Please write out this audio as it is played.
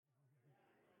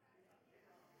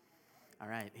All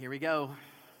right, here we go.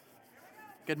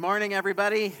 Good morning,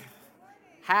 everybody.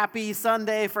 Happy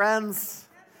Sunday, friends.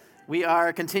 We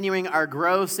are continuing our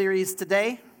Grow series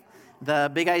today. The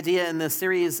big idea in this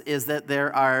series is that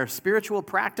there are spiritual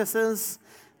practices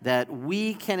that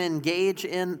we can engage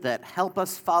in that help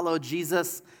us follow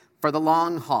Jesus for the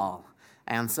long haul.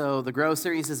 And so the Grow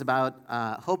series is about,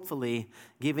 hopefully,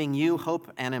 giving you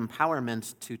hope and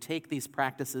empowerment to take these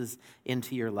practices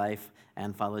into your life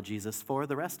and follow Jesus for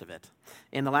the rest of it.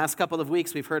 In the last couple of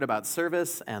weeks, we've heard about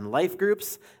service and life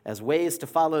groups as ways to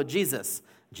follow Jesus.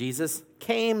 Jesus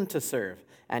came to serve,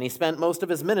 and he spent most of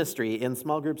his ministry in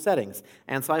small group settings.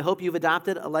 And so I hope you've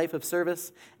adopted a life of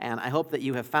service, and I hope that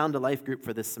you have found a life group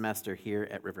for this semester here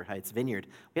at River Heights Vineyard.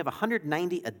 We have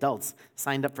 190 adults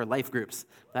signed up for life groups.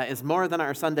 That is more than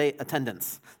our Sunday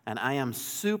attendance, and I am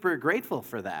super grateful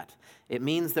for that. It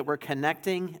means that we're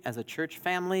connecting as a church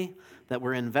family, that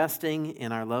we're investing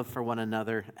in our love for one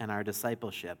another and our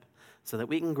discipleship so that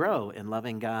we can grow in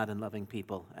loving God and loving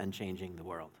people and changing the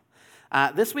world.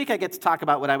 This week I get to talk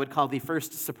about what I would call the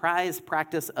first surprise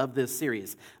practice of this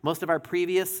series. Most of our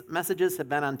previous messages have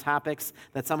been on topics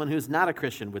that someone who's not a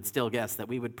Christian would still guess that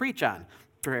we would preach on,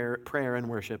 prayer and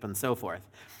worship and so forth.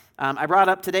 I brought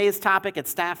up today's topic at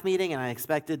staff meeting, and I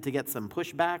expected to get some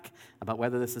pushback about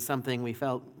whether this is something we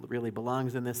felt really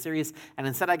belongs in this series, and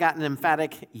instead I got an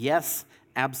emphatic yes,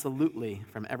 absolutely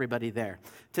from everybody there.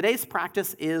 Today's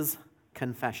practice is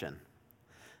confession.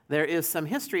 There is some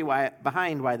history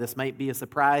behind why this might be a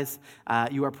surprise.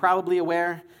 You are probably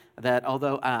aware that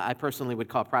although I personally would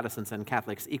call Protestants and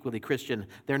Catholics equally Christian,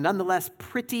 they're nonetheless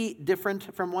pretty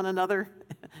different from one another,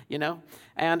 you know?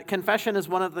 And confession is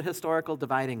one of the historical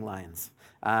dividing lines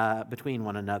between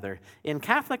one another. In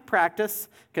Catholic practice,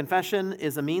 confession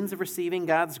is a means of receiving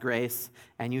God's grace,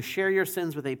 and you share your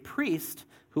sins with a priest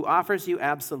who offers you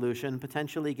absolution,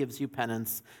 potentially gives you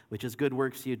penance, which is good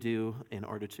works you do in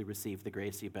order to receive the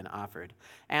grace you've been offered.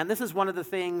 And this is one of the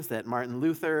things that Martin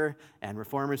Luther and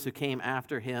reformers who came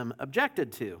after him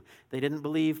objected to. They didn't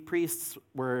believe priests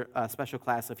were a special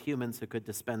class of humans who could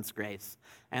dispense grace.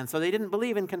 And so they didn't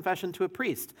believe in confession to a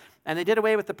priest. And they did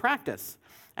away with the practice.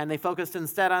 And they focused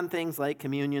instead on things like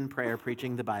communion, prayer,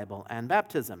 preaching the Bible, and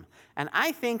baptism. And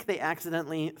I think they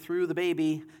accidentally threw the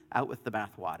baby out with the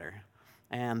bathwater.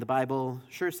 And the Bible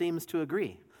sure seems to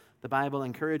agree. The Bible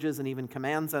encourages and even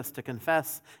commands us to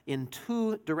confess in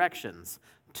two directions,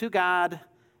 to God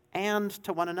and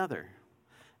to one another.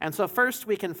 And so first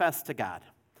we confess to God.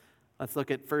 Let's look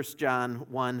at 1 John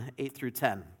 1, 8 through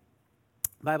 10.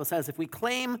 The Bible says, if we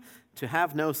claim to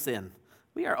have no sin,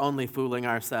 we are only fooling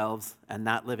ourselves and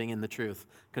not living in the truth.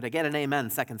 Could I get an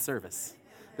amen, second service?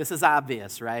 This is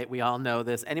obvious, right? We all know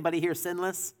this. Anybody here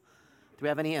sinless? Do we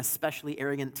have any especially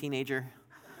arrogant teenager?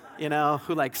 You know,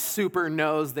 who like super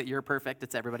knows that you're perfect,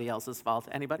 it's everybody else's fault.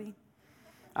 Anybody?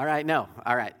 All right, no.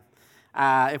 All right.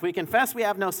 If we confess we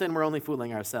have no sin, we're only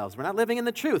fooling ourselves. We're not living in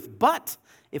the truth. But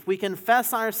if we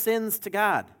confess our sins to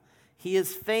God, he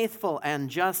is faithful and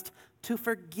just to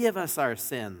forgive us our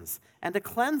sins and to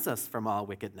cleanse us from all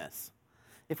wickedness.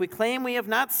 If we claim we have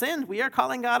not sinned, we are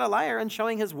calling God a liar and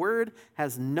showing his word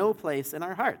has no place in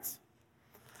our hearts.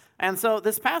 And so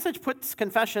this passage puts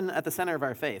confession at the center of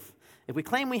our faith. If we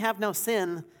claim we have no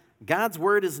sin, God's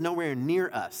word is nowhere near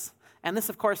us. And this,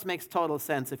 of course, makes total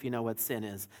sense if you know what sin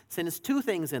is. Sin is two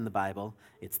things in the Bible.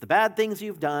 It's the bad things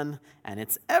you've done, and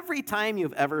it's every time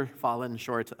you've ever fallen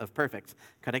short of perfect.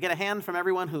 Could I get a hand from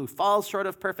everyone who falls short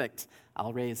of perfect?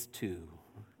 I'll raise two.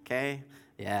 Okay?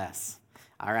 Yes.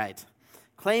 All right.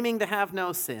 Claiming to have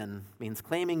no sin means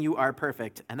claiming you are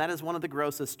perfect, and that is one of the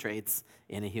grossest traits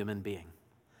in a human being.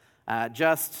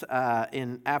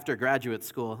 After graduate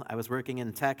school, I was working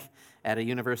in tech at a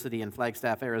university in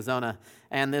Flagstaff, Arizona,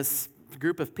 and this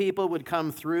group of people would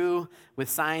come through with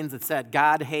signs that said,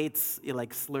 God hates,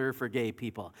 like slur for gay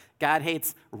people. God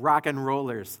hates rock and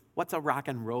rollers. What's a rock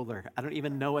and roller? I don't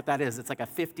even know what that is. It's like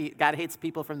God hates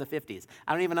people from the 50s.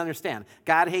 I don't even understand.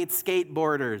 God hates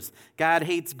skateboarders. God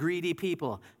hates greedy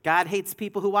people. God hates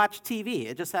people who watch TV.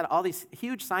 It just had all these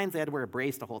huge signs. They had to wear a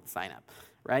brace to hold the sign up,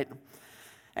 right?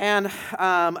 And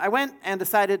I went and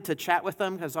decided to chat with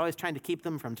them because I was always trying to keep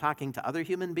them from talking to other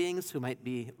human beings who might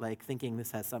be like thinking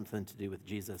this has something to do with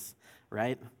Jesus,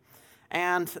 right?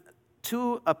 And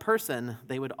to a person,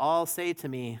 they would all say to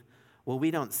me, well, we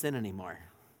don't sin anymore.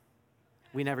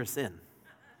 We never sin,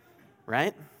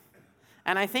 right?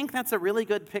 And I think that's a really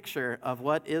good picture of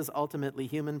what is ultimately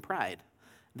human pride.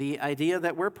 The idea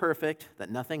that we're perfect,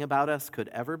 that nothing about us could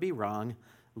ever be wrong,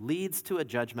 leads to a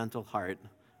judgmental heart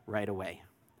right away.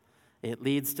 It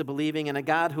leads to believing in a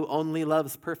God who only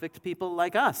loves perfect people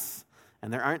like us.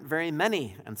 And there aren't very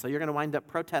many, and so you're going to wind up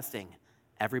protesting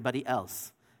everybody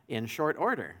else in short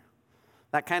order.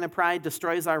 That kind of pride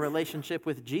destroys our relationship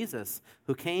with Jesus,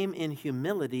 who came in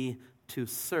humility to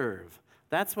serve.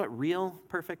 That's what real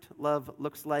perfect love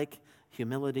looks like,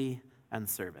 humility and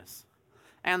service.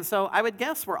 And so I would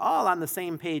guess we're all on the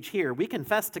same page here. We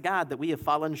confess to God that we have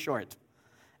fallen short.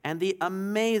 And the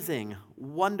amazing,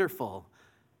 wonderful,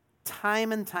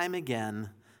 time and time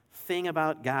again thing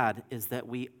about God is that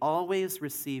we always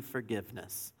receive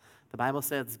forgiveness. The Bible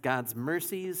says God's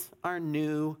mercies are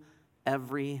new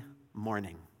every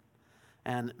morning.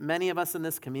 And many of us in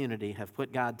this community have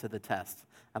put God to the test.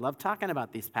 I love talking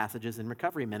about these passages in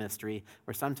recovery ministry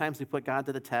where sometimes we put God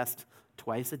to the test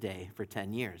twice a day for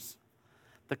 10 years.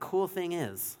 The cool thing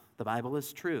is, the Bible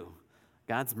is true.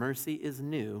 God's mercy is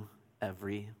new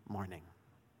every morning.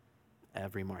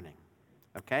 Every morning.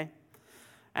 Okay?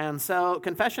 And so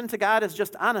confession to God is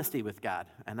just honesty with God,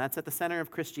 and that's at the center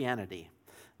of Christianity.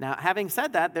 Now, having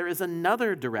said that, there is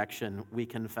another direction we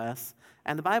confess,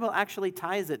 and the Bible actually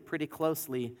ties it pretty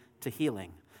closely to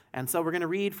healing. And so we're going to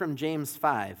read from James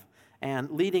 5.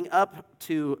 And leading up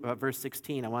to verse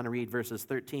 16, I want to read verses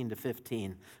 13 to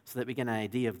 15 so that we get an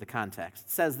idea of the context.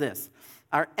 It says this,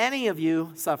 "Are any of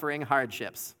you suffering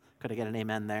hardships?" Could I get an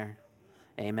amen there?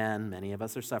 Amen. Many of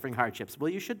us are suffering hardships. Well,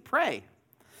 you should pray.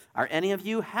 "Are any of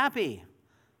you happy?"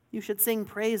 You should sing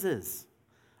praises.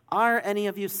 "Are any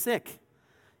of you sick?"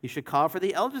 You should call for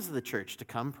the elders of the church to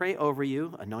come pray over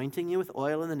you, anointing you with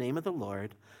oil in the name of the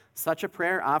Lord. Such a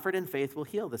prayer offered in faith will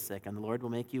heal the sick, and the Lord will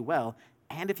make you well.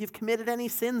 And if you've committed any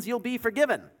sins, you'll be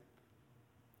forgiven.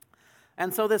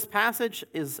 And so this passage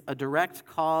is a direct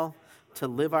call to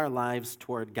live our lives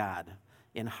toward God.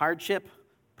 In hardship,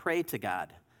 pray to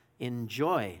God. In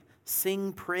joy,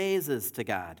 sing praises to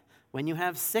God. When you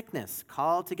have sickness,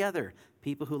 call together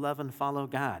people who love and follow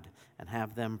God and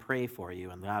have them pray for you,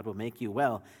 and God will make you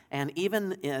well. And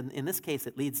even in this case,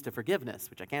 it leads to forgiveness,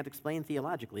 which I can't explain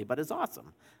theologically, but is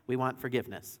awesome. We want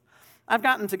forgiveness. I've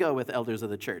gotten to go with elders of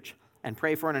the church and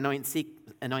pray for and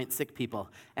anoint sick people.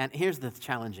 And here's the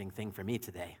challenging thing for me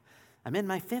today. I'm in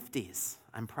my 50s.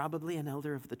 I'm probably an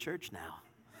elder of the church now.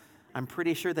 I'm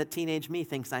pretty sure that teenage me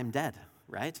thinks I'm dead,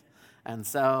 right? And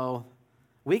so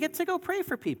we get to go pray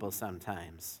for people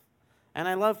sometimes. And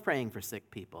I love praying for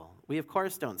sick people. We, of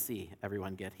course, don't see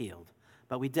everyone get healed.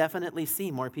 But we definitely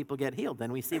see more people get healed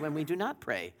than we see when we do not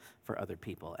pray for other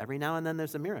people. Every now and then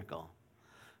there's a miracle.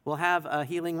 We'll have a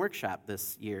healing workshop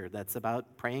this year that's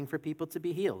about praying for people to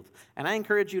be healed. And I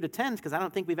encourage you to attend because I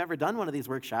don't think we've ever done one of these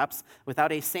workshops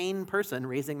without a sane person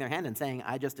raising their hand and saying,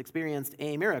 "I just experienced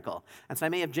a miracle." And so I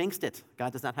may have jinxed it.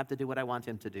 God does not have to do what I want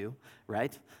him to do,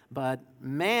 right? But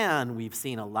man, we've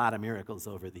seen a lot of miracles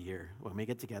over the year when we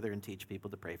get together and teach people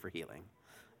to pray for healing.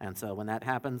 And so when that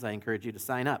happens, I encourage you to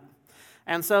sign up.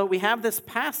 And so we have this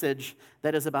passage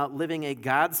that is about living a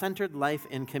God-centered life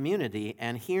in community,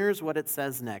 and here's what it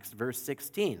says next, verse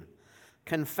 16.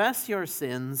 "Confess your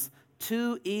sins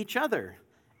to each other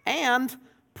and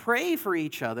pray for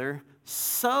each other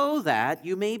so that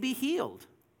you may be healed.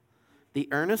 The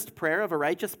earnest prayer of a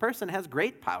righteous person has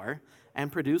great power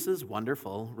and produces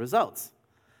wonderful results."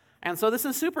 And so this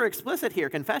is super explicit here.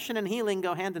 Confession and healing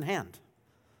go hand in hand.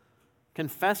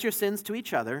 Confess your sins to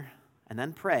each other and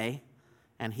then pray,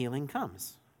 and healing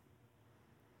comes.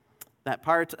 That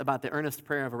part about the earnest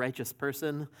prayer of a righteous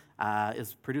person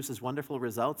produces wonderful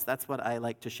results. That's what I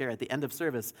like to share. At the end of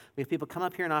service, we have people come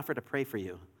up here and offer to pray for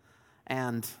you.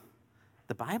 And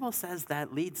the Bible says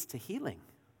that leads to healing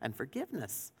and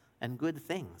forgiveness and good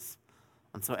things.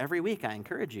 And so every week I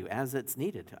encourage you, as it's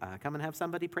needed, come and have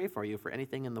somebody pray for you for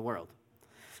anything in the world.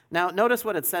 Now, notice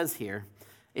what it says here.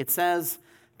 It says,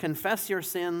 confess your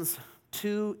sins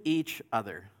to each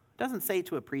other. It doesn't say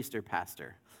to a priest or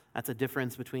pastor. That's a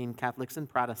difference between Catholics and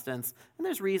Protestants, and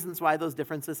there's reasons why those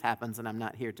differences happen, and I'm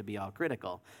not here to be all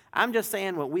critical. I'm just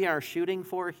saying what we are shooting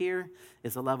for here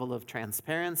is a level of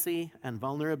transparency and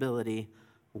vulnerability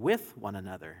with one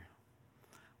another.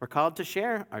 We're called to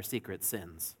share our secret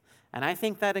sins, and I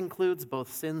think that includes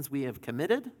both sins we have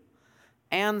committed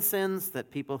and sins that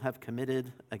people have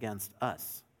committed against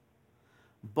us.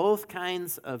 Both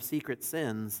kinds of secret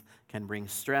sins can bring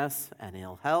stress and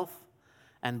ill health,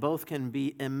 and both can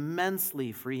be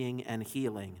immensely freeing and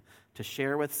healing to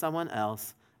share with someone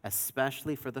else,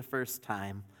 especially for the first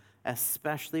time,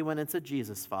 especially when it's a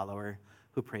Jesus follower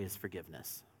who prays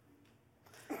forgiveness.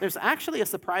 There's actually a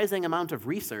surprising amount of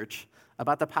research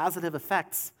about the positive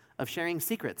effects of sharing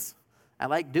secrets. I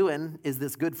like doing "is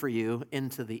this good for you"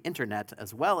 into the internet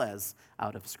as well as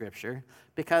out of Scripture,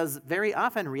 because very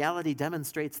often reality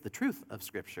demonstrates the truth of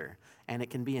Scripture, and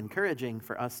it can be encouraging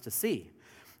for us to see.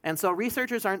 And so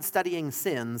researchers aren't studying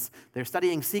sins, they're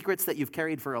studying secrets that you've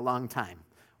carried for a long time.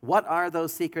 What are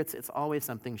those secrets? It's always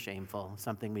something shameful,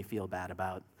 something we feel bad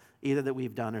about, either that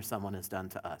we've done or someone has done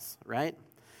to us, right?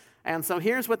 And so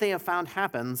here's what they have found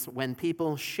happens when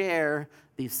people share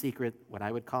these secret, what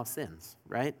I would call sins,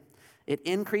 right? It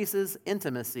increases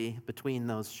intimacy between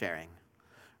those sharing.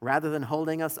 Rather than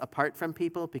holding us apart from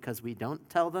people because we don't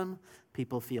tell them,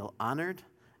 people feel honored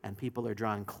and people are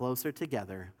drawn closer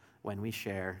together when we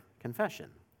share confession.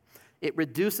 It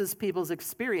reduces people's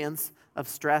experience of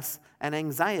stress and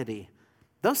anxiety.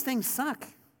 Those things suck.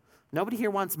 Nobody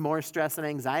here wants more stress and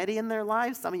anxiety in their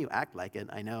lives. Some of you act like it.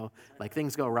 I know, like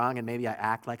things go wrong and maybe I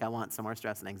act like I want some more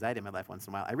stress and anxiety in my life once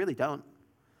in a while. I really don't.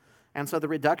 And so the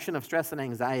reduction of stress and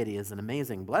anxiety is an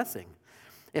amazing blessing.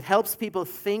 It helps people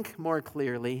think more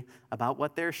clearly about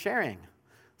what they're sharing.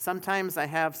 Sometimes I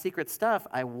have secret stuff,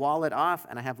 I wall it off,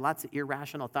 and I have lots of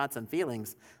irrational thoughts and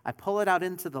feelings. I pull it out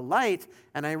into the light,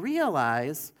 and I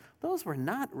realize those were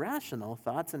not rational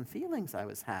thoughts and feelings I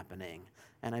was happening.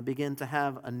 And I begin to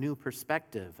have a new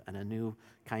perspective and a new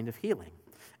kind of healing.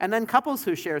 And then couples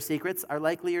who share secrets are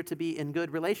likelier to be in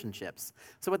good relationships.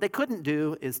 So what they couldn't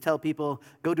do is tell people,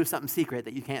 go do something secret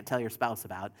that you can't tell your spouse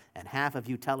about, and half of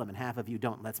you tell them and half of you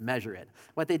don't. Let's measure it.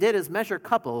 What they did is measure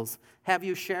couples. Have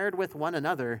you shared with one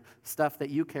another stuff that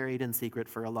you carried in secret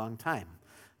for a long time?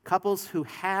 Couples who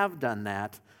have done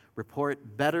that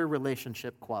report better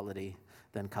relationship quality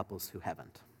than couples who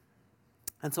haven't.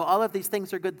 And so all of these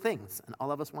things are good things, and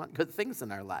all of us want good things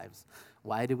in our lives.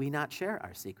 Why do we not share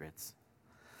our secrets?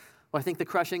 Well, I think the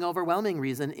crushing, overwhelming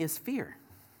reason is fear.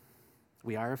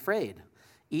 We are afraid,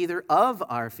 either of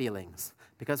our feelings,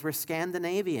 because we're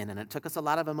Scandinavian and it took us a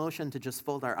lot of emotion to just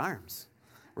fold our arms,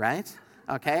 right?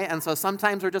 Okay, and so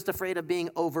sometimes we're just afraid of being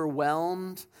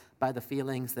overwhelmed by the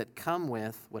feelings that come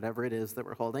with whatever it is that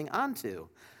we're holding on to.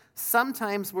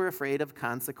 Sometimes we're afraid of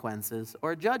consequences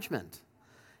or judgment.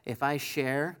 If I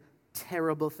share,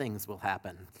 terrible things will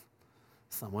happen.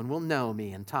 Someone will know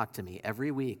me and talk to me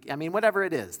every week. I mean, whatever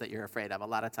it is that you're afraid of, a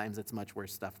lot of times it's much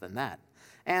worse stuff than that.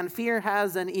 And fear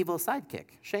has an evil sidekick,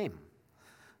 shame.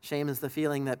 Shame is the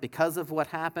feeling that because of what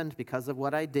happened, because of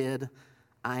what I did,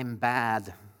 I'm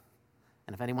bad.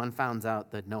 And if anyone finds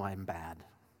out, they'd know I'm bad,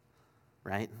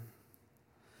 right?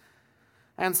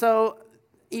 And so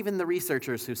even the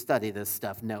researchers who study this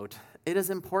stuff note, it is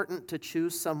important to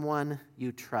choose someone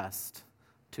you trust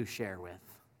to share with.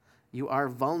 You are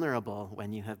vulnerable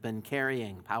when you have been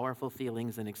carrying powerful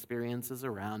feelings and experiences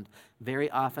around. Very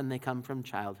often they come from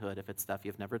childhood if it's stuff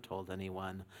you've never told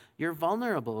anyone. You're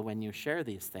vulnerable when you share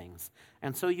these things.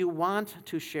 And so you want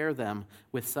to share them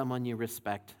with someone you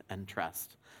respect and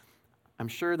trust. I'm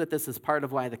sure that this is part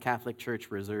of why the Catholic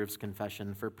Church reserves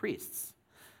confession for priests.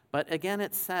 But again,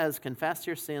 it says, confess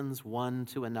your sins one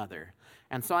to another.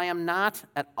 And so I am not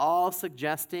at all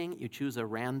suggesting you choose a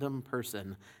random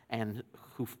person and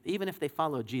who, even if they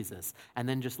follow Jesus, and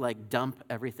then just like dump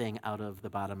everything out of the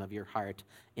bottom of your heart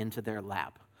into their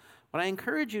lap. What I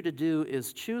encourage you to do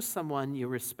is choose someone you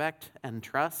respect and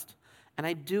trust. And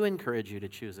I do encourage you to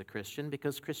choose a Christian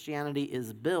because Christianity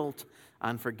is built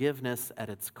on forgiveness at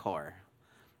its core.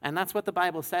 And that's what the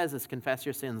Bible says is confess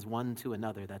your sins one to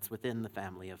another. That's within the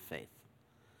family of faith.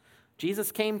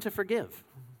 Jesus came to forgive.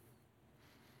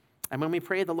 And when we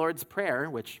pray the Lord's Prayer,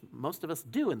 which most of us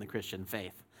do in the Christian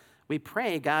faith, we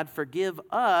pray, God, forgive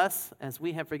us as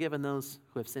we have forgiven those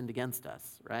who have sinned against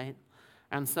us, right?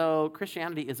 And so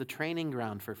Christianity is a training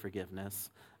ground for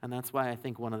forgiveness. And that's why I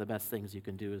think one of the best things you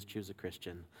can do is choose a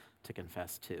Christian to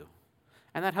confess to.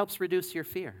 And that helps reduce your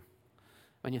fear.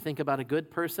 When you think about a good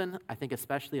person, I think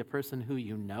especially a person who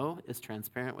you know is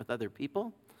transparent with other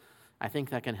people, I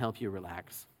think that can help you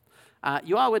relax.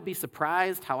 You all would be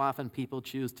surprised how often people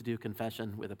choose to do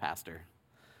confession with a pastor.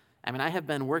 I mean, I have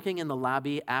been working in the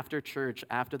lobby after church,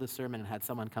 after the sermon, and had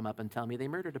someone come up and tell me they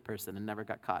murdered a person and never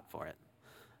got caught for it.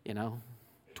 You know,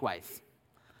 twice.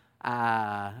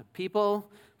 People,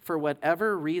 for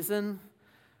whatever reason,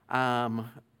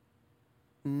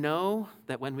 know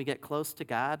that when we get close to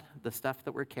God, the stuff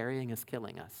that we're carrying is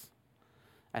killing us.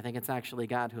 I think it's actually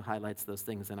God who highlights those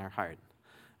things in our heart.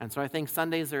 And so I think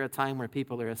Sundays are a time where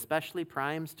people are especially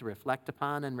primed to reflect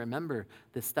upon and remember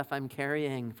this stuff I'm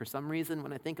carrying. For some reason,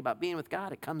 when I think about being with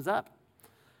God, it comes up.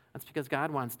 That's because God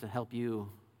wants to help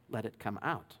you let it come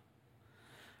out.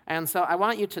 And so I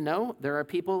want you to know there are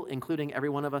people, including every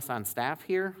one of us on staff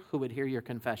here, who would hear your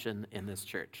confession in this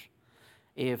church.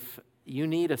 If you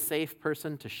need a safe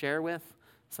person to share with,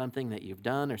 something that you've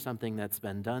done or something that's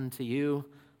been done to you,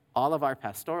 All of our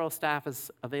pastoral staff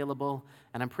is available,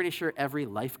 and I'm pretty sure every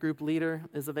life group leader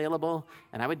is available.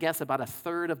 And I would guess about a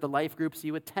third of the life groups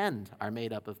you attend are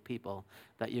made up of people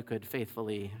that you could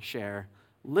faithfully share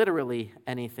literally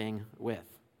anything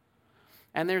with.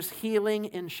 And there's healing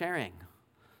in sharing.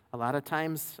 A lot of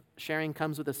times, sharing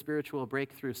comes with a spiritual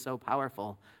breakthrough so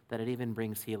powerful that it even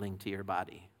brings healing to your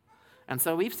body. And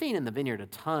so we've seen in the Vineyard a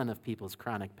ton of people's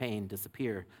chronic pain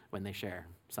disappear when they share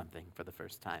something for the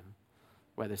first time,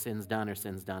 whether sins done or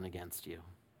sins done against you.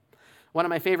 One of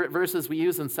my favorite verses we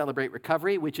use in Celebrate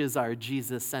Recovery, which is our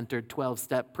Jesus-centered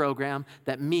 12-step program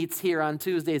that meets here on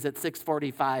Tuesdays at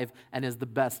 6:45 and is the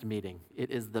best meeting.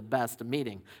 It is the best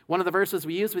meeting. One of the verses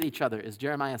we use with each other is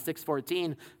Jeremiah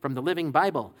 6:14 from the Living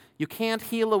Bible. You can't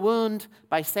heal a wound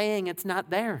by saying it's not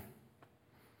there.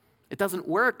 It doesn't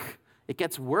work. It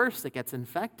gets worse. It gets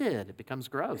infected. It becomes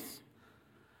gross.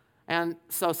 And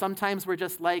so sometimes we're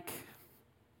just like,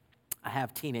 I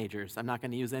have teenagers. I'm not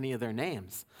going to use any of their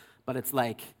names. But it's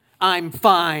like, I'm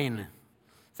fine.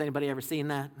 Has anybody ever seen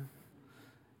that?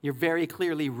 You're very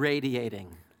clearly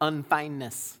radiating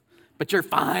unfineness. But you're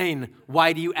fine.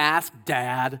 Why do you ask,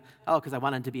 Dad? Oh, because I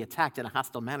wanted to be attacked in a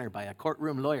hostile manner by a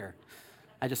courtroom lawyer.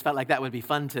 I just felt like that would be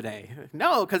fun today.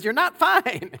 No, because you're not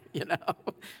fine,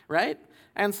 right?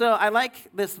 And so I like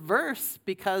this verse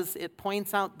because it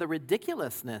points out the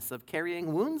ridiculousness of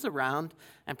carrying wounds around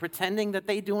and pretending that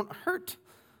they don't hurt,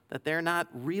 that they're not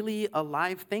really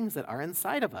alive things that are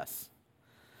inside of us.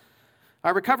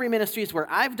 Our recovery ministries where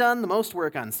I've done the most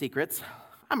work on secrets,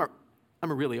 I'm a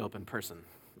really open person.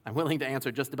 I'm willing to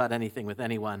answer just about anything with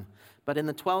anyone. But in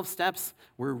the 12 steps,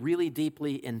 we're really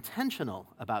deeply intentional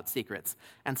about secrets.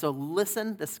 And so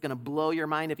listen, this is going to blow your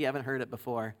mind if you haven't heard it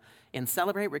before. In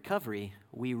Celebrate Recovery,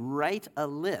 we write a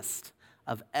list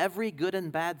of every good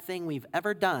and bad thing we've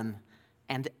ever done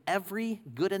and every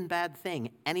good and bad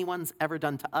thing anyone's ever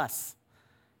done to us.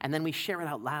 And then we share it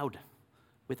out loud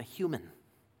with a human.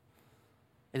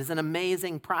 It is an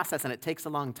amazing process, and it takes a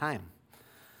long time.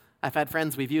 I've had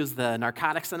friends, we've used the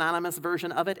Narcotics Anonymous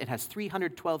version of it. It has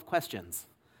 312 questions.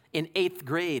 In 8th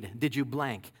grade, did you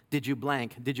blank? Did you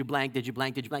blank? Did you blank? Did you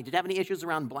blank? Did you blank? Did you have any issues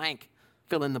around blank?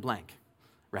 Fill in the blank,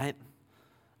 right?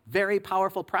 Very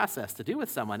powerful process to do with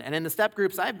someone. And in the step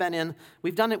groups I've been in,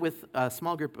 we've done it with a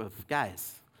small group of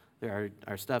guys.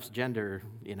 Our stuff's gender,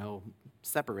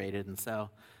 separated. And so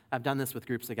I've done this with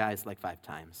groups of guys like 5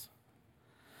 times.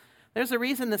 There's a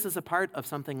reason this is a part of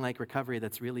something like recovery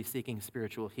that's really seeking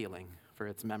spiritual healing for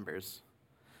its members.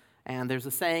 And there's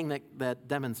a saying that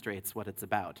demonstrates what it's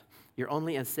about. You're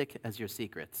only as sick as your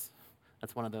secrets.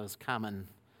 That's one of those common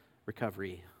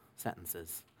recovery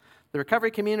sentences. The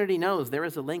recovery community knows there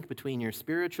is a link between your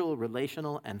spiritual,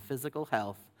 relational, and physical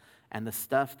health and the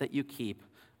stuff that you keep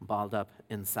balled up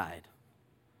inside.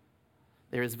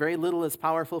 There is very little as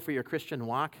powerful for your Christian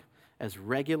walk as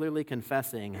regularly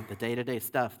confessing the day-to-day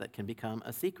stuff that can become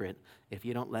a secret if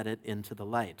you don't let it into the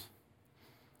light.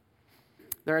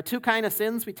 There are 2 kinds of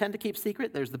sins we tend to keep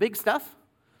secret. There's the big stuff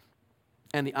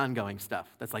and the ongoing stuff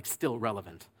that's still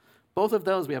relevant. Both of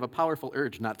those we have a powerful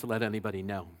urge not to let anybody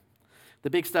know. The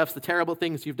big stuff's the terrible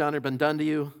things you've done or been done to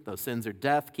you. Those sins are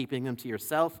death. Keeping them to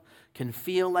yourself can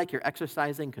feel like you're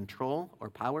exercising control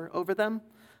or power over them,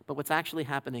 but what's actually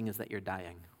happening is that you're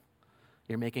dying.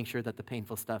 You're making sure that the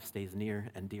painful stuff stays near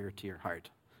and dear to your heart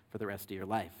for the rest of your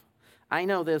life. I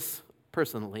know this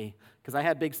personally because I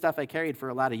had big stuff I carried for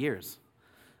a lot of years.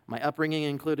 My upbringing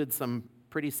included some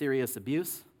pretty serious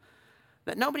abuse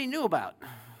that nobody knew about.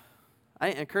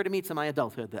 It occurred to me to my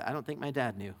adulthood that I don't think my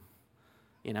dad knew,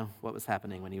 what was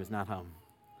happening when he was not home.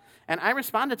 And I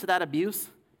responded to that abuse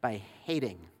by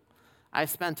hating. I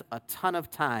spent a ton of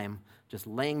time just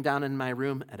laying down in my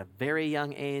room at a very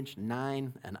young age,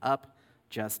 9 and up,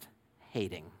 just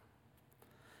hating.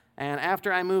 And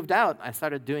after I moved out, I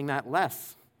started doing that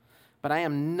less. But I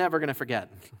am never going to forget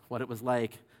what it was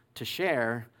like to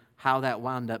share how that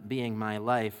wound up being my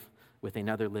life with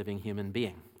another living human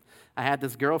being. I had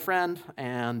this girlfriend,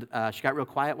 and she got real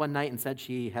quiet one night and said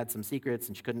she had some secrets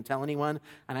and she couldn't tell anyone.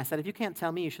 And I said, if you can't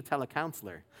tell me, you should tell a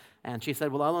counselor. And she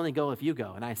said, well, I'll only go if you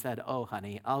go. And I said, oh,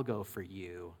 honey, I'll go for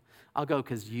you. I'll go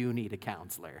because you need a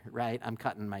counselor, right? I'm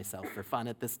cutting myself for fun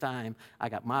at this time. I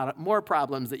got more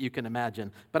problems that you can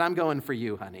imagine, but I'm going for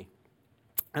you, honey.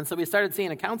 And so we started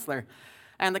seeing a counselor,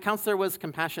 and the counselor was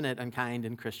compassionate and kind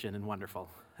and Christian and wonderful.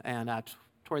 And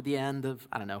toward the end of,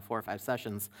 4 or 5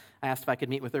 sessions, I asked if I could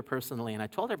meet with her personally, and I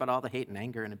told her about all the hate and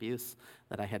anger and abuse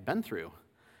that I had been through.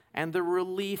 And the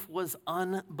relief was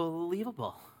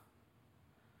unbelievable.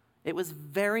 It was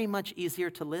very much easier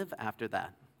to live after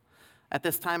that. At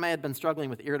this time, I had been struggling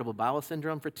with irritable bowel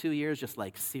syndrome for 2 years, just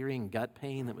like searing gut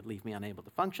pain that would leave me unable to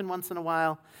function once in a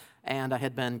while. And I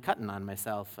had been cutting on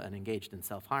myself and engaged in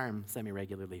self-harm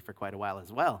semi-regularly for quite a while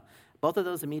as well. Both of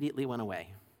those immediately went away.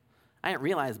 I didn't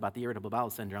realize about the irritable bowel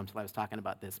syndrome until I was talking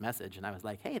about this message, and I was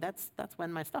like, hey, that's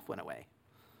when my stuff went away.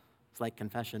 It's like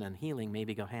confession and healing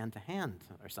maybe go hand to hand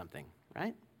or something,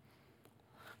 right?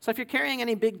 So if you're carrying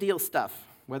any big deal stuff,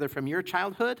 whether from your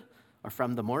childhood or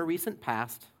from the more recent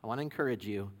past, I want to encourage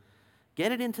you,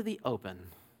 get it into the open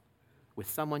with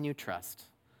someone you trust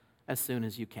as soon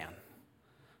as you can.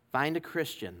 Find a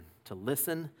Christian to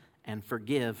listen and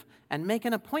forgive and make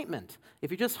an appointment. If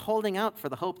you're just holding out for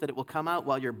the hope that it will come out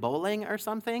while you're bowling or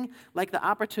something, like the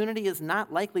opportunity is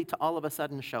not likely to all of a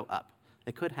sudden show up.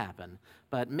 It could happen.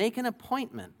 But make an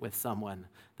appointment with someone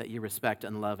that you respect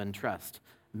and love and trust.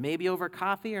 Maybe over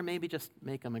coffee, or maybe just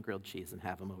make them a grilled cheese and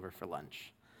have them over for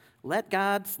lunch. Let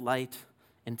God's light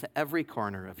into every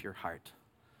corner of your heart,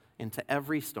 into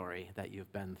every story that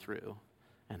you've been through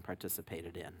and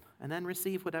participated in, and then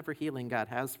receive whatever healing God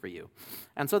has for you.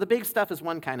 And so the big stuff is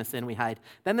one kind of sin we hide.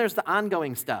 Then there's the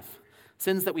ongoing stuff,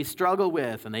 sins that we struggle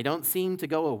with and they don't seem to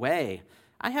go away.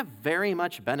 I have very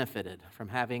much benefited from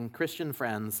having Christian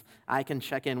friends I can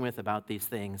check in with about these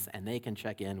things, and they can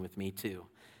check in with me too.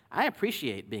 I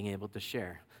appreciate being able to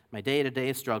share my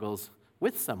day-to-day struggles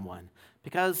with someone,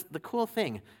 because the cool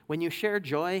thing, when you share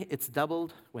joy, it's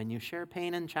doubled. When you share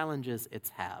pain and challenges, it's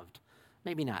halved.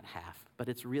 Maybe not half, but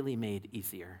it's really made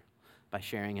easier by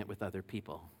sharing it with other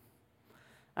people.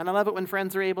 And I love it when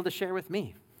friends are able to share with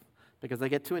me, because I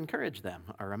get to encourage them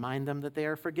or remind them that they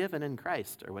are forgiven in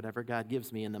Christ, or whatever God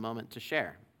gives me in the moment to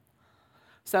share.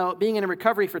 So being in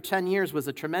recovery for 10 years was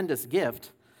a tremendous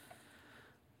gift.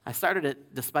 I started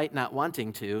it despite not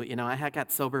wanting to. I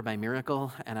got sober by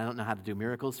miracle, and I don't know how to do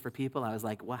miracles for people. I was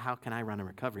like, well, how can I run a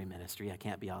recovery ministry? I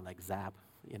can't be all like Zap,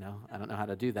 I don't know how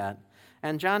to do that.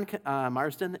 And John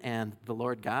Marsden and the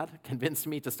Lord God convinced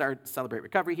me to start Celebrate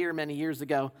Recovery here many years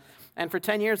ago. And for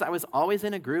 10 years, I was always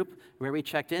in a group where we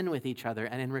checked in with each other.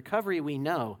 And in recovery, we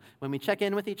know when we check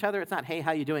in with each other, it's not, hey,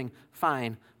 how you doing?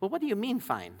 Fine. Well, what do you mean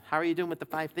fine? How are you doing with the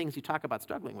 5 things you talk about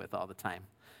struggling with all the time?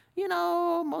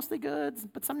 Mostly good,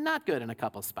 but some not good in a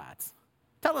couple spots.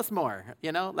 Tell us more,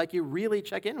 like you really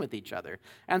check in with each other.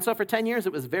 And so for 10 years,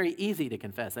 it was very easy to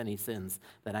confess any sins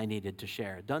that I needed to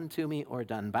share, done to me or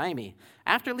done by me.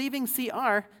 After leaving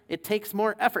CR, it takes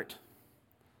more effort.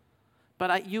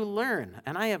 But you learn,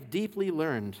 and I have deeply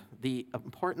learned the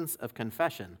importance of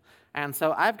confession. And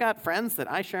so I've got friends that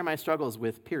I share my struggles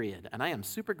with, period. And I am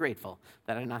super grateful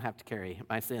that I do not have to carry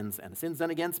my sins and the sins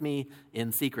done against me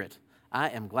in secret. I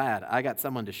am glad I got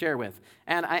someone to share with.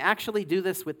 And I actually do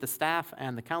this with the staff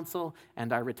and the council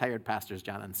and our retired pastors,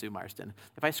 John and Sue Marsden.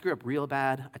 If I screw up real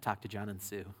bad, I talk to John and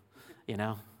Sue,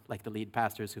 like the lead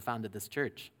pastors who founded this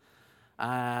church.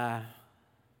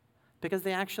 Because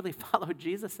they actually followed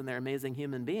Jesus and they're amazing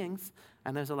human beings.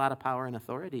 And there's a lot of power and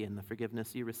authority in the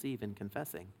forgiveness you receive in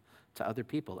confessing to other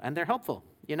people. And they're helpful,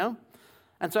 And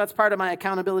so that's part of my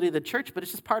accountability to the church, but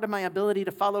it's just part of my ability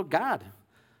to follow God.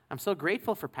 I'm so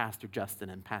grateful for Pastor Justin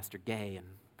and Pastor Gay and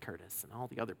Curtis and all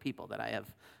the other people that I have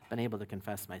been able to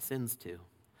confess my sins to.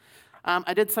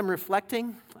 I did some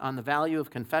reflecting on the value of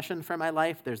confession for my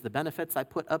life. There's the benefits I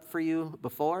put up for you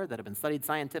before that have been studied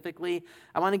scientifically.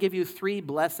 I want to give you 3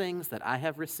 blessings that I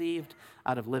have received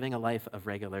out of living a life of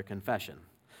regular confession.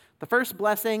 The first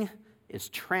blessing is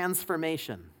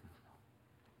transformation.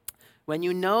 When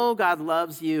you know God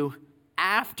loves you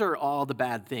after all the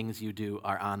bad things you do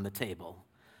are on the table,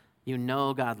 you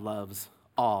know God loves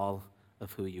all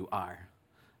of who you are,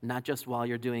 not just while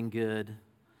you're doing good,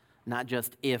 not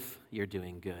just if you're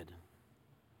doing good.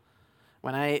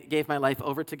 When I gave my life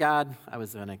over to God, I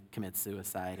was going to commit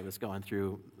suicide. I was going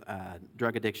through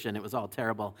drug addiction. It was all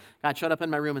terrible. God showed up in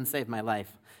my room and saved my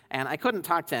life. And I couldn't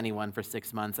talk to anyone for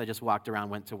 6 months. I just walked around,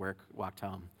 went to work, walked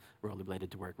home, rollerbladed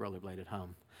to work, rollerbladed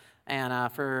home.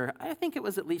 And for, I think it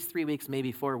was at least 3 weeks,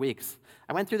 maybe 4 weeks,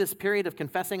 I went through this period of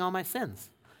confessing all my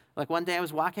sins. Like one day I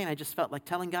was walking, I just felt like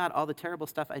telling God all the terrible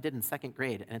stuff I did in 2nd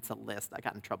grade, and it's a list. I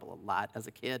got in trouble a lot as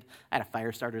a kid. I had a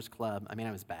fire starters club.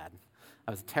 I was bad.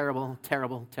 I was a terrible,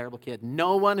 terrible, terrible kid.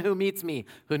 No one who meets me,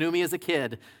 who knew me as a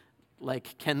kid,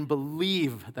 can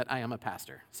believe that I am a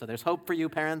pastor. So there's hope for you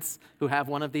parents who have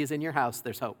one of these in your house.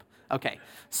 There's hope. Okay,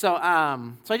 so I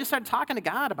just started talking to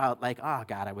God about oh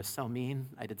God, I was so mean.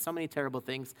 I did so many terrible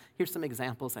things. Here's some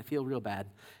examples. I feel real bad.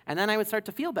 And then I would start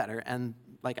to feel better and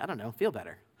feel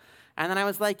better. And then I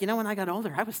was like, when I got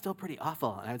older, I was still pretty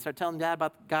awful. And I would start telling God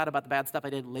about the bad stuff I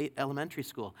did late elementary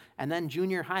school. And then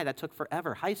junior high, that took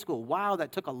forever. High school, wow,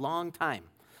 that took a long time,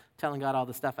 telling God all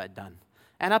the stuff I'd done.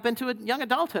 And up into a young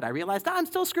adulthood, I realized, I'm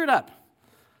still screwed up.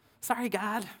 Sorry,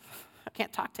 God. I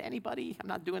can't talk to anybody. I'm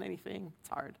not doing anything. It's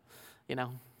hard, you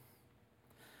know.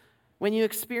 When you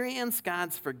experience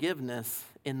God's forgiveness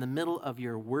in the middle of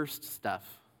your worst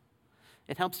stuff,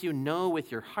 it helps you know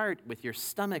with your heart, with your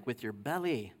stomach, with your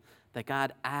belly, that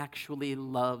God actually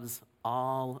loves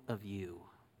all of you.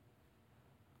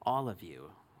 All of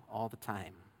you, all the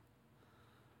time.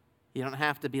 You don't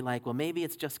have to be like, well, maybe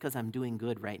it's just because I'm doing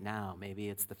good right now. Maybe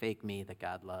it's the fake me that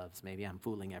God loves. Maybe I'm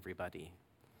fooling everybody.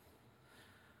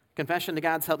 Confession to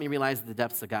God's helped me realize the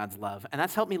depths of God's love, and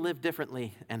that's helped me live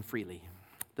differently and freely.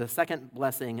 The second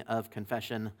blessing of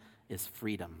confession is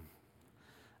freedom.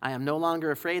 I am no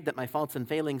longer afraid that my faults and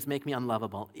failings make me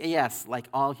unlovable. Yes, like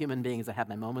all human beings, I have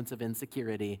my moments of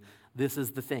insecurity. This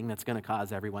is the thing that's going to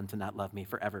cause everyone to not love me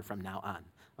forever from now on.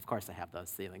 Of course, I have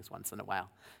those feelings once in a while.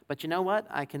 But you know what?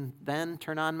 I can then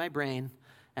turn on my brain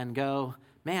and go,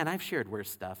 man, I've shared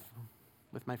worse stuff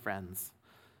with my friends,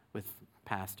 with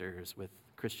pastors, with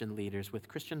Christian leaders, with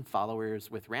Christian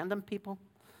followers, with random people.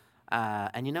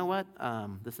 And you know what?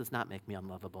 This does not make me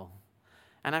unlovable.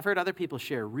 And I've heard other people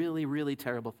share really, really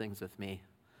terrible things with me.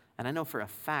 And I know for a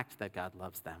fact that God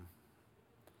loves them.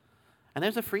 And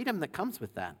there's a freedom that comes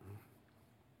with that.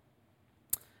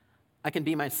 I can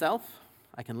be myself.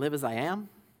 I can live as I am.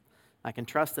 I can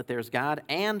trust that there's God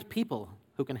and people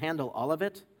who can handle all of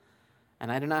it.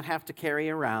 And I do not have to carry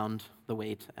around the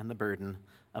weight and the burden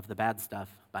of the bad stuff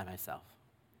by myself.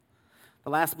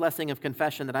 The last blessing of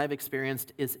confession that I've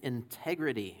experienced is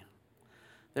integrity.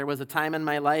 There was a time in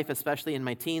my life, especially in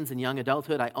my teens and young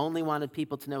adulthood, I only wanted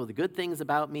people to know the good things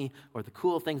about me or the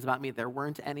cool things about me. There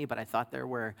weren't any, but I thought there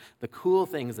were the cool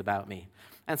things about me.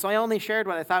 And so I only shared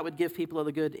what I thought would give people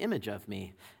a good image of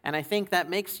me. And I think that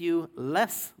makes you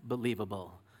less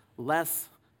believable, less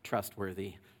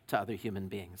trustworthy to other human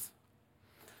beings.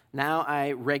 Now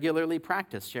I regularly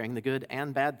practice sharing the good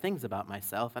and bad things about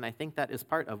myself, and I think that is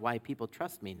part of why people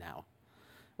trust me now.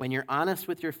 When you're honest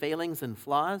with your failings and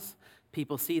flaws,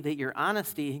 people see that your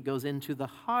honesty goes into the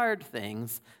hard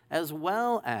things as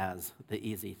well as the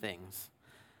easy things.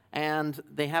 And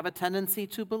they have a tendency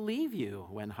to believe you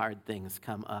when hard things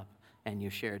come up and you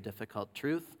share difficult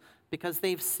truth because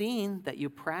they've seen that you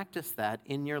practice that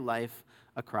in your life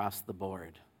across the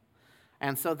board.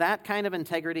 And so that kind of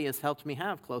integrity has helped me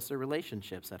have closer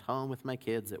relationships at home with my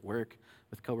kids, at work,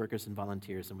 with coworkers and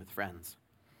volunteers, and with friends.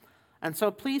 And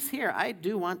so please here, I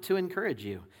do want to encourage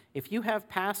you. If you have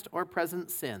past or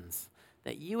present sins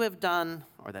that you have done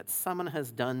or that someone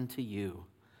has done to you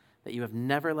that you have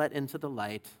never let into the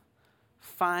light,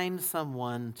 find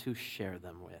someone to share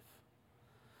them with.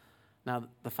 Now,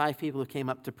 the 5 people who came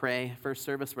up to pray first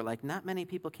service were like, not many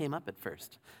people came up at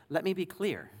first. Let me be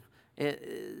clear.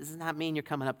 It does not mean you're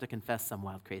coming up to confess some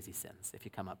wild, crazy sins if you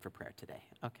come up for prayer today,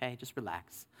 okay? Just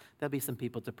relax. There'll be some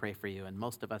people to pray for you, and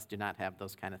most of us do not have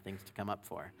those kind of things to come up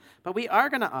for. But we are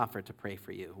going to offer to pray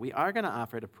for you. We are going to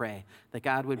offer to pray that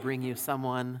God would bring you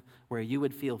someone where you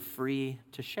would feel free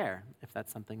to share, if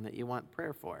that's something that you want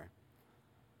prayer for.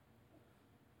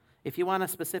 If you want a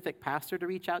specific pastor to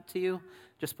reach out to you,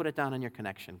 just put it down on your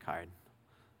connection card,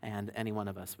 and any one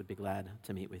of us would be glad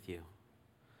to meet with you.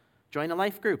 Join a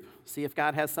life group. See if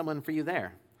God has someone for you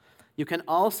there. You can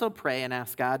also pray and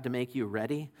ask God to make you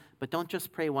ready, but don't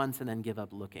just pray once and then give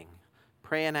up looking.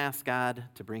 Pray and ask God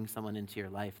to bring someone into your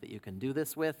life that you can do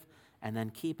this with, and then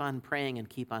keep on praying and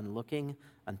keep on looking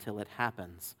until it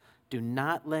happens. Do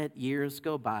not let years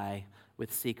go by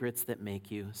with secrets that make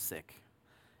you sick.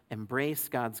 Embrace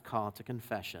God's call to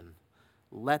confession.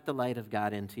 Let the light of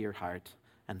God into your heart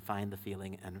and find the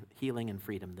feeling and healing and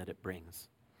freedom that it brings.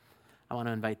 I want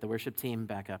to invite the worship team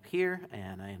back up here,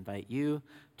 and I invite you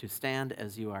to stand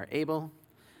as you are able.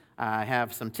 I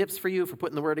have some tips for you for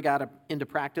putting the Word of God into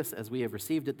practice as we have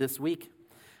received it this week.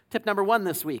 Tip number 1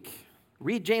 this week,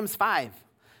 read James 5.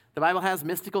 The Bible has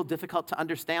mystical, difficult to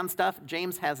understand stuff.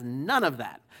 James has none of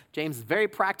that. James is very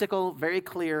practical, very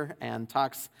clear, and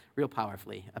talks real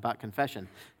powerfully about confession.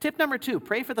 Tip number 2,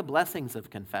 pray for the blessings of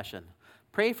confession.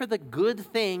 Pray for the good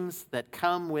things that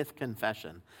come with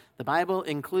confession. The Bible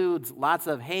includes lots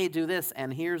of, hey, do this,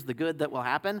 and here's the good that will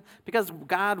happen, because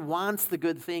God wants the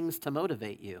good things to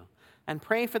motivate you. And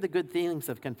pray for the good things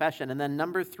of confession. And then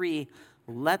number 3,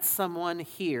 let someone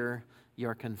hear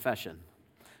your confession.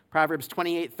 Proverbs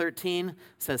 28:13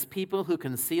 says, people who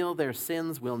conceal their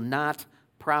sins will not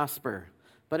prosper.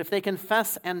 But if they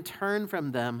confess and turn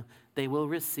from them, they will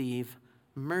receive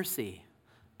mercy.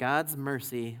 God's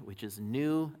mercy, which is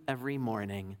new every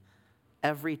morning,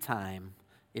 every time,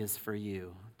 is for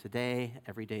you. Today,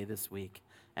 every day this week,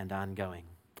 and ongoing.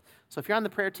 So if you're on the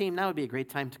prayer team, now would be a great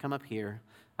time to come up here.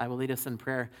 I will lead us in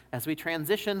prayer as we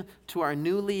transition to our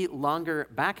newly longer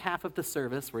back half of the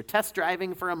service. We're test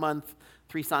driving for a month,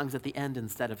 3 songs at the end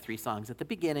instead of 3 songs at the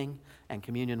beginning, and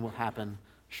communion will happen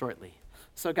shortly.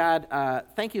 So God,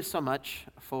 thank you so much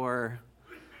for,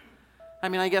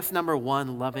 I guess number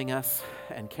one, loving us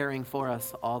and caring for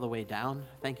us all the way down.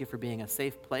 Thank you for being a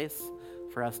safe place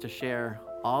for us to share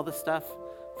all the stuff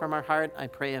from our heart. I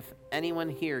pray if anyone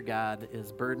here, God,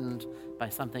 is burdened by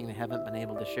something they haven't been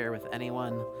able to share with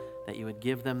anyone, that you would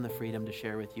give them the freedom to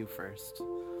share with you first,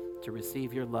 to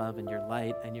receive your love and your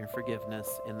light and your forgiveness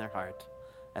in their heart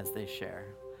as they share.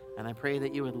 And I pray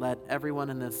that you would let everyone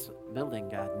in this building,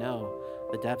 God, know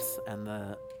the depths and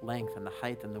the length and the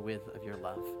height and the width of your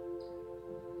love.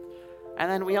 And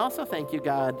then we also thank you,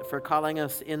 God, for calling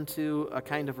us into a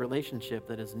kind of relationship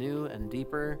that is new and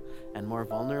deeper and more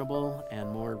vulnerable and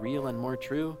more real and more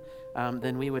true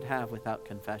than we would have without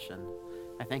confession.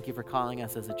 I thank you for calling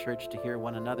us as a church to hear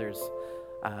one another's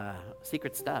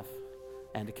secret stuff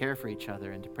and to care for each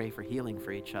other and to pray for healing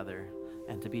for each other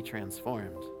and to be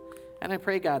transformed. And I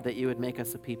pray, God, that you would make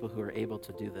us a people who are able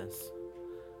to do this,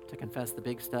 to confess the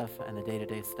big stuff and the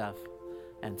day-to-day stuff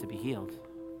and to be healed,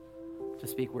 to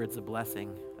speak words of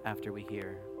blessing after we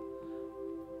hear,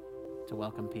 to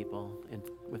welcome people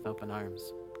with open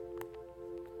arms.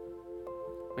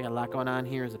 We got a lot going on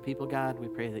here as a people, God. We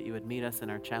pray that you would meet us in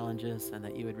our challenges and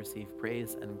that you would receive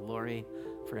praise and glory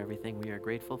for everything we are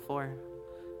grateful for.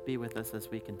 Be with us as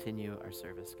we continue our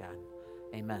service, God.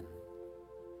 Amen.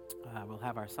 We'll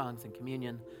have our songs and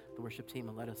communion. The worship team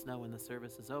will let us know when the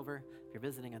service is over. If you're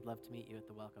visiting, I'd love to meet you at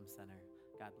the Welcome Center.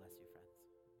 God bless you.